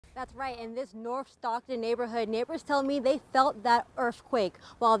That's right. In this North Stockton neighborhood, neighbors tell me they felt that earthquake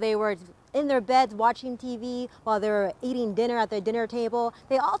while they were in their beds watching TV, while they were eating dinner at their dinner table.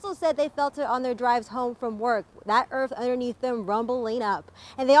 They also said they felt it on their drives home from work, that earth underneath them rumbling up.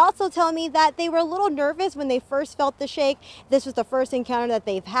 And they also tell me that they were a little nervous when they first felt the shake. This was the first encounter that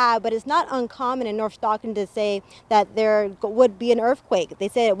they've had, but it's not uncommon in North Stockton to say that there would be an earthquake. They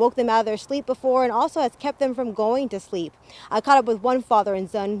said it woke them out of their sleep before and also has kept them from going to sleep. I caught up with one father and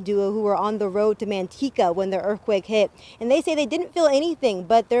son duo who were on the road to Manteca when the earthquake hit, and they say they didn't feel anything,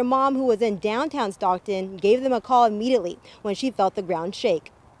 but their mom, who was in downtown Stockton, gave them a call immediately when she felt the ground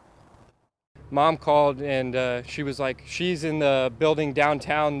shake. Mom called and she was like, she's in the building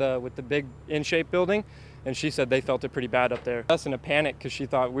downtown with the big in-shape building, and she said they felt it pretty bad up there. Us in a panic because she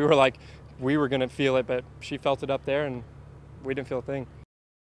thought we were gonna feel it, but she felt it up there and we didn't feel a thing.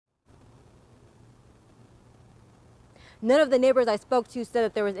 None of the neighbors I spoke to said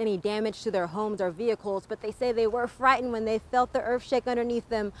that there was any damage to their homes or vehicles, but they say they were frightened when they felt the earth shake underneath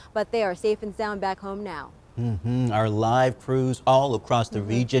them, but they are safe and sound back home now. Our live crews all across the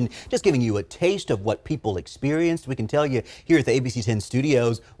region, just giving you a taste of what people experienced. We can tell you here at the ABC 10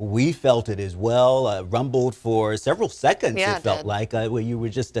 studios, we felt it as well. Rumbled for several seconds, Yeah, it felt like, where you were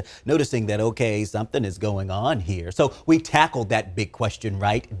just noticing that, okay, something is going on here. So we tackled that big question,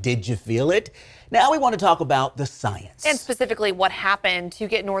 right? Did you feel it? Now we want to talk about the science. And specifically what happened to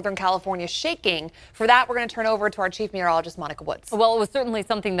get Northern California shaking. For that, we're going to turn over to our chief meteorologist, Monica Woods. Well, it was certainly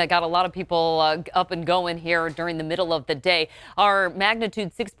something that got a lot of people up and going here during the middle of the day. Our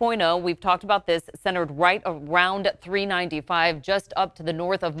magnitude 6.0, we've talked about this, centered right around 395, just up to the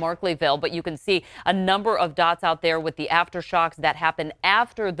north of Markleeville. But you can see a number of dots out there with the aftershocks that happened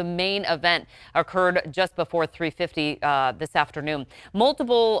after the main event occurred just before 3:50 this afternoon.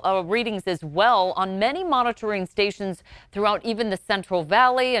 Multiple readings as well on many monitoring stations throughout even the Central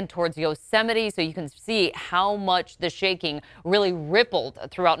Valley and towards Yosemite. So you can see how much the shaking really rippled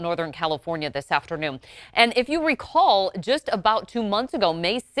throughout Northern California this afternoon. And if you recall, just about 2 months ago,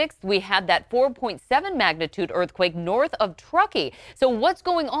 May 6th, we had that 4.7 magnitude earthquake north of Truckee. So what's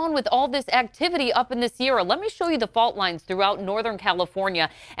going on with all this activity up in the Sierra? Let me show you the fault lines throughout Northern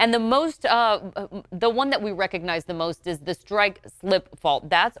California. And the one that we recognize the most is the strike slip fault.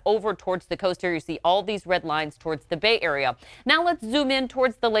 That's over towards the coast here. You see all these red lines towards the Bay Area. Now let's zoom in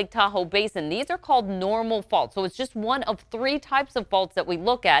towards the Lake Tahoe Basin. These are called normal faults. So it's just one of 3 types of faults that we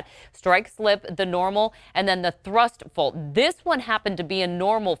look at: strike slip, the normal, and then the thrust fault. This one happened to be a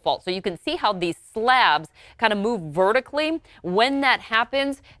normal fault. So you can see how these slabs kind of move vertically. When that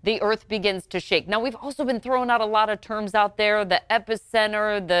happens, the earth begins to shake. Now we've also been throwing out a lot of terms out there: the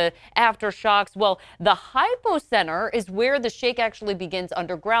epicenter, the aftershocks. Well, the hypocenter is where the shake actually begins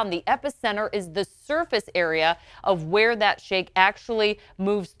underground. The epicenter is the surface area of where that shake actually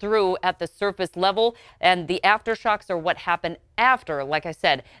moves through at the surface level. And the aftershocks are what happened after. Like I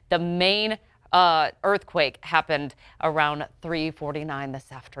said, the main earthquake happened around 3:49 this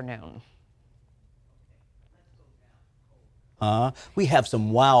afternoon. We have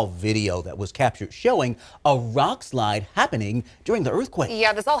some wild video that was captured showing a rock slide happening during the earthquake.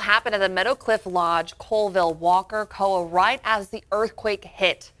 Yeah, this all happened at the Meadow Cliff Lodge, Colville, Walker, Koa, right as the earthquake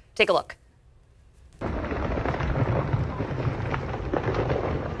hit. Take a look.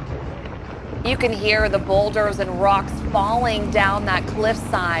 You can hear the boulders and rocks falling down that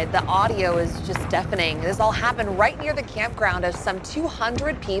cliffside. The audio is just deafening. This all happened right near the campground as some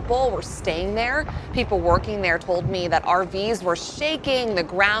 200 people were staying there. People working there told me that RVs were shaking, the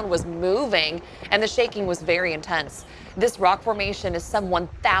ground was moving, and the shaking was very intense. This rock formation is some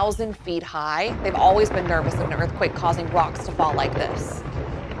 1,000 feet high. They've always been nervous of an earthquake causing rocks to fall like this.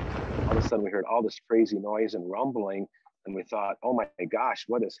 All of a sudden we heard all this crazy noise and rumbling, and we thought, oh my gosh,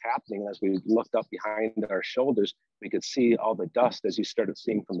 what is happening? And as we looked up behind our shoulders, we could see all the dust, as you started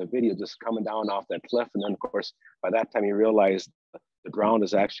seeing from the video, just coming down off that cliff. And then of course, by that time you realized the ground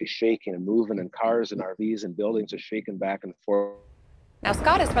is actually shaking and moving, and cars and RVs and buildings are shaking back and forth. Now,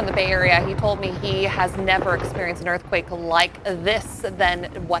 Scott is from the Bay Area. He told me he has never experienced an earthquake like this than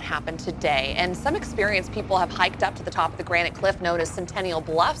what happened today. And some experienced people have hiked up to the top of the granite cliff known as Centennial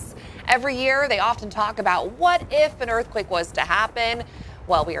Bluffs. Every year, they often talk about what if an earthquake was to happen.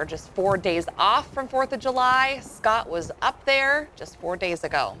 Well, we are just 4 days off from 4th of July. Scott was up there just 4 days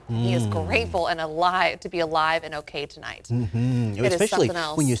ago. He is grateful and alive to be alive and okay tonight. Especially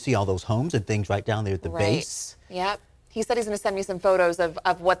when you see all those homes and things right down there at the base. Yep. He said he's going to send me some photos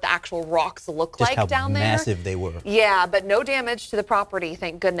of what the actual rocks look Just like down there. How massive they were. Yeah, but no damage to the property,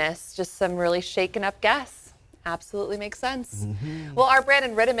 thank goodness. Just some really shaken up guests. Absolutely makes sense. Well, our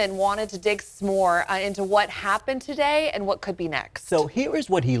Brandon Ritteman wanted to dig some more into what happened today and what could be next. So here is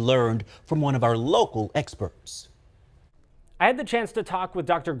what he learned from one of our local experts. I had the chance to talk with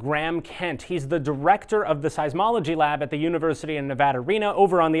Dr. Graham Kent. He's the director of the seismology lab at the University of Nevada, Reno,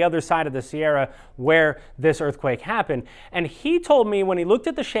 over on the other side of the Sierra where this earthquake happened. And he told me when he looked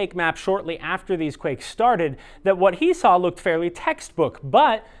at the shake map shortly after these quakes started that what he saw looked fairly textbook,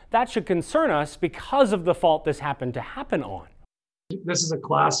 but that should concern us because of the fault this happened to happen on. This is a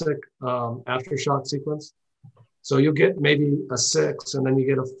classic aftershock sequence. So you'll get maybe a 6, and then you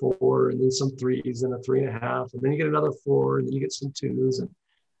get a 4, and then some 3s, and a 3.5, and then you get another 4, and then you get some 2s,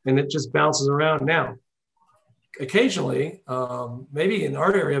 and it just bounces around. Now, occasionally, maybe in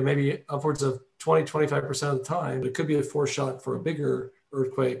our area, maybe upwards of 20–25% of the time, it could be a foreshock for a bigger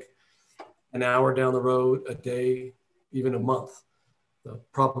earthquake, an hour down the road, a day, even a month. The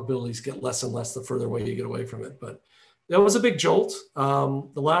probabilities get less and less the further away you get away from it. But that was a big jolt.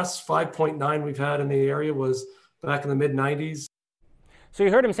 The last 5.9 we've had in the area was back in the mid-90s. So you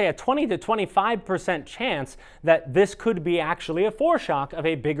heard him say a 20 to 25% chance that this could be actually a foreshock of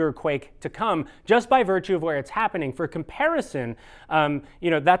a bigger quake to come, just by virtue of where it's happening. For comparison,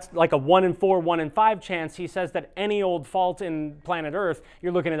 that's like a 1 in 4, 1 in 5 chance. He says that any old fault in planet Earth,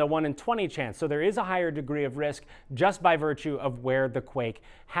 you're looking at a 1 in 20 chance. So there is a higher degree of risk just by virtue of where the quake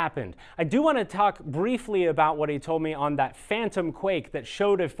happened. I do want to talk briefly about what he told me on that phantom quake that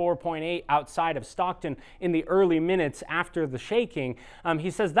showed a 4.8 outside of Stockton in the early minutes after the shaking. He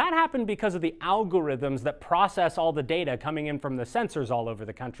says that happened because of the algorithms that process all the data coming in from the sensors all over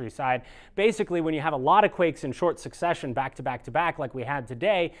the countryside. Basically, when you have a lot of quakes in short succession, back to back to back, like we had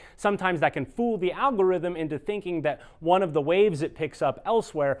today, sometimes that can fool the algorithm into thinking that one of the waves it picks up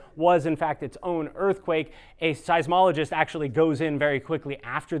elsewhere was in fact its own earthquake. A seismologist actually goes in very quickly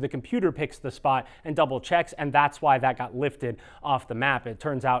after the computer picks the spot and double checks, and that's why that got lifted off the map. It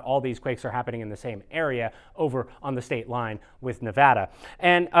turns out all these quakes are happening in the same area over on the state line with Nevada.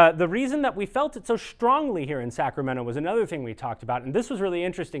 And the reason that we felt it so strongly here in Sacramento was another thing we talked about, and this was really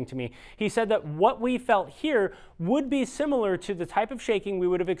interesting to me. He said that what we felt here would be similar to the type of shaking we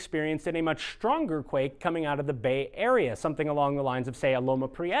would have experienced in a much stronger quake coming out of the Bay Area, something along the lines of, say, a Loma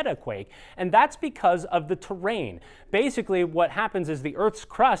Prieta quake. And that's because of the terrain. Basically, what happens is the Earth's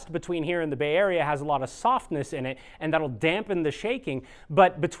crust between here and the Bay Area has a lot of softness in it, and that'll dampen the shaking.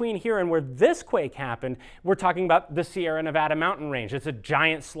 But between here and where this quake happened, we're talking about the Sierra Nevada mountain range. It's a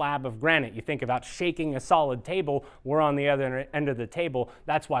giant slab of granite. You think about shaking a solid table, we're on the other end of the table.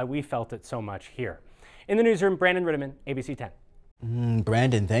 That's why we felt it so much here. In the newsroom, Brandon Ritteman, ABC 10.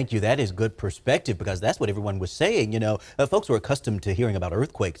 Brandon, thank you. That is good perspective, because that's what everyone was saying. Folks were accustomed to hearing about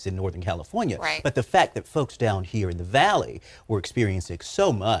earthquakes in Northern California. Right. But the fact that folks down here in the valley were experiencing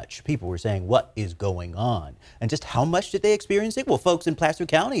so much, people were saying, what is going on? And just how much did they experience it? Well, folks in Placer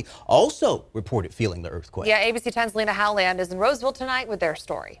County also reported feeling the earthquake. Yeah, ABC 10's Lena Howland is in Roseville tonight with their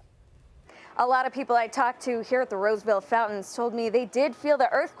story. A lot of people I talked to here at the Roseville Fountains told me they did feel the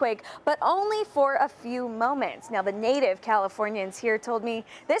earthquake, but only for a few moments. Now, the native Californians here told me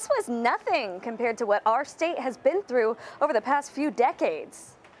this was nothing compared to what our state has been through over the past few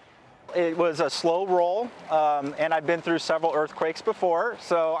decades. It was a slow roll, and I've been through several earthquakes before,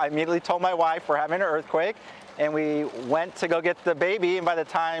 so I immediately told my wife we're having an earthquake, and we went to go get the baby, and by the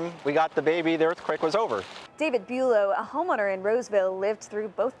time we got the baby, the earthquake was over. David Bulow, a homeowner in Roseville, lived through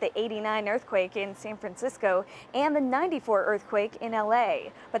both the '89 earthquake in San Francisco and the '94 earthquake in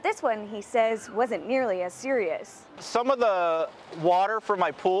LA. But this one, he says, wasn't nearly as serious. Some of the water from my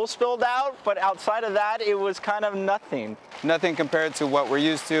pool spilled out, but outside of that, it was kind of nothing. Nothing compared to what we're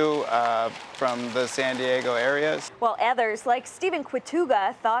used to from the San Diego areas. While others, like Stephen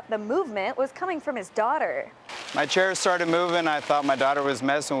Quituga, thought the movement was coming from his daughter. My chair started moving. I thought my daughter was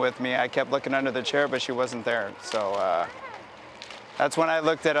messing with me. I kept looking under the chair, but she wasn't there. So that's when I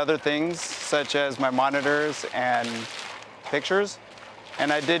looked at other things, such as my monitors and pictures.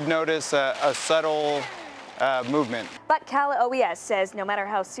 And I did notice a subtle movement. But Cal OES says no matter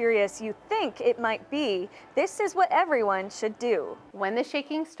how serious you think it might be, this is what everyone should do. When the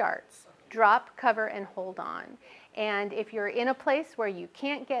shaking starts, drop, cover, and hold on. And if you're in a place where you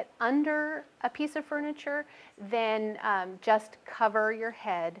can't get under a piece of furniture, then just cover your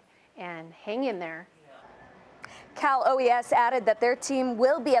head and hang in there. Cal OES added that their team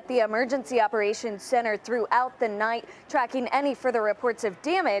will be at the Emergency Operations Center throughout the night, tracking any further reports of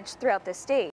damage throughout the state.